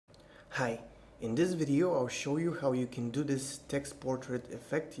Hi, in this video I'll show you how you can do this text portrait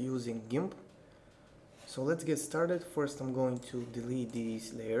effect using GIMP. So let's get started. First I'm going to delete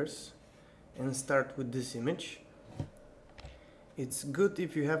these layers and start with this image. It's good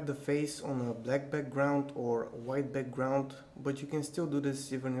if you have the face on a black background or a white background, but you can still do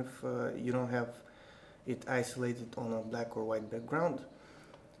this even if you don't have it isolated on a black or white background.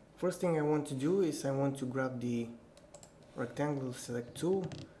 First thing I want to do is I want to grab the rectangle select tool.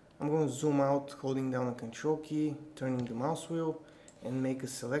 I'm going to zoom out holding down a control key, turning the mouse wheel, and make a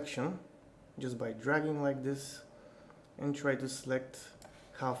selection just by dragging like this and try to select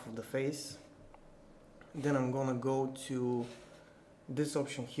half of the face. Then I'm going to go to this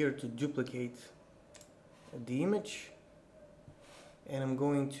option here to duplicate the image, and I'm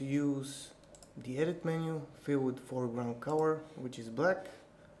going to use the edit menu, fill with foreground color, which is black,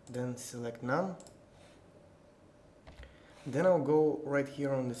 then select none. Then I'll go right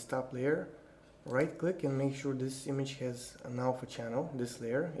here on this top layer, right click and make sure this image has an alpha channel, this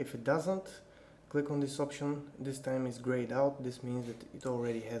layer. If it doesn't, click on this option. This time it's grayed out. This means that it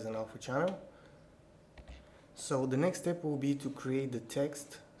already has an alpha channel. So the next step will be to create the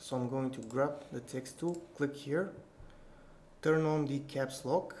text. So I'm going to grab the text tool, click here, turn on the caps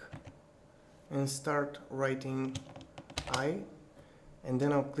lock and start writing I, and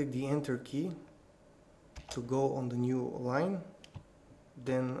then I'll click the enter key to go on the new line,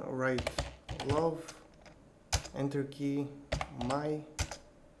 then write love, enter key, my,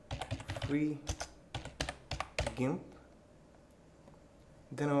 free, GIMP.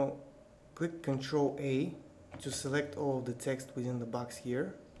 Then I'll click Ctrl A to select all of the text within the box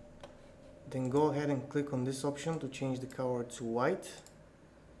here. Then go ahead and click on this option to change the color to white.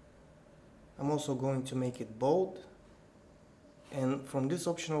 I'm also going to make it bold. And from this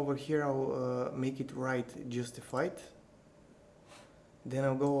option over here, I'll make it right justified. Then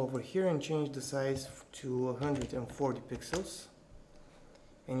I'll go over here and change the size to 140 pixels.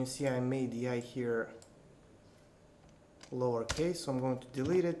 And you see I made the eye here lowercase, so I'm going to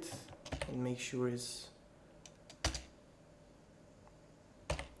delete it and make sure it's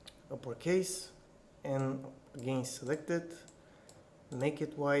uppercase. And again, select it, make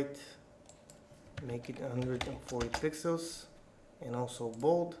it white, make it 140 pixels. And also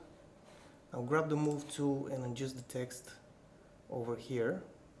bold. I'll grab the move tool and adjust the text over here.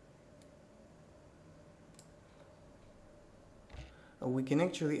 We can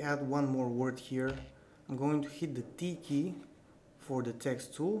actually add one more word here. I'm going to hit the T key for the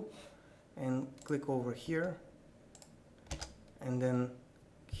text tool and click over here and then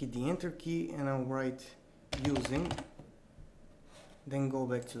hit the enter key and I'll write using, then go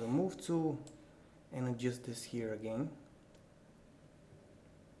back to the move tool and adjust this here again.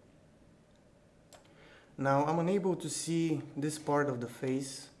 Now I'm unable to see this part of the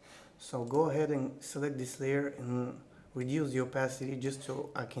face, so go ahead and select this layer and reduce the opacity just so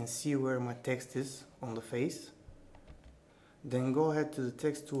I can see where my text is on the face. Then go ahead to the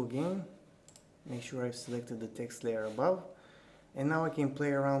text tool again, make sure I've selected the text layer above, and now I can play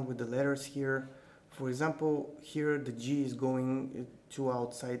around with the letters here. For example, here the G is going to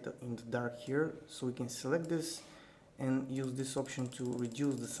outside in the dark here, so we can select this and use this option to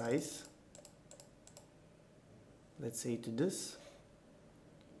reduce the size. Let's say to this.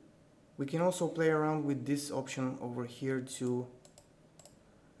 We can also play around with this option over here to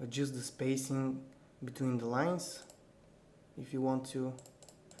adjust the spacing between the lines if you want to.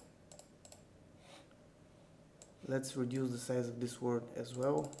 Let's reduce the size of this word as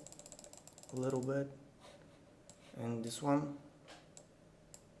well a little bit, and this one.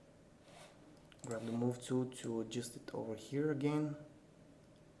 Grab the move tool to adjust it over here again.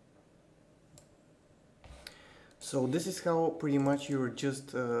 So this is how pretty much you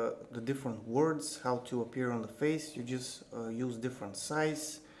adjust the different words, how to appear on the face. You just use different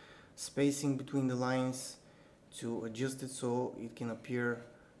size, spacing between the lines to adjust it so it can appear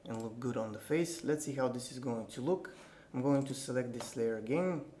and look good on the face. Let's see how this is going to look. I'm going to select this layer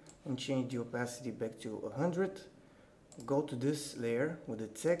again and change the opacity back to 100. Go to this layer with the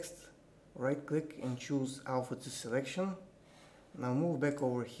text, right click and choose alpha to selection. Now move back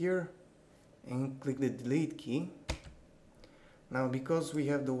over here and click the delete key. Now because we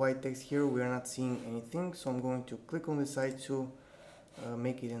have the white text here, we are not seeing anything, so I'm going to click on the side to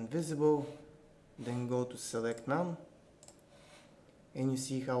make it invisible, then go to select none, and you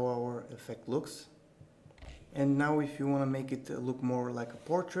see how our effect looks. And now if you want to make it look more like a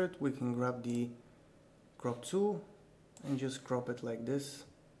portrait, we can grab the crop tool and just crop it like this,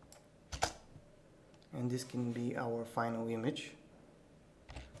 and this can be our final image.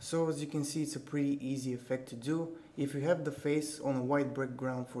 So as you can see, it's a pretty easy effect to do. If you have the face on a white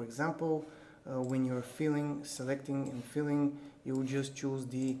background, for example, when you're selecting and filling, you will just choose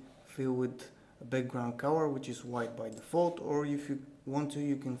the fill with background color, which is white by default, or if you want to,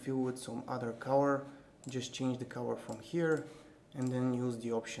 you can fill with some other color. Just change the color from here and then use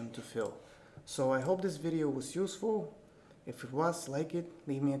the option to fill. So I hope this video was useful. If it was, like it,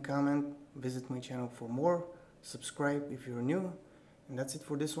 leave me a comment, visit my channel for more, subscribe if you're new, and that's it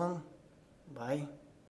for this one. Bye.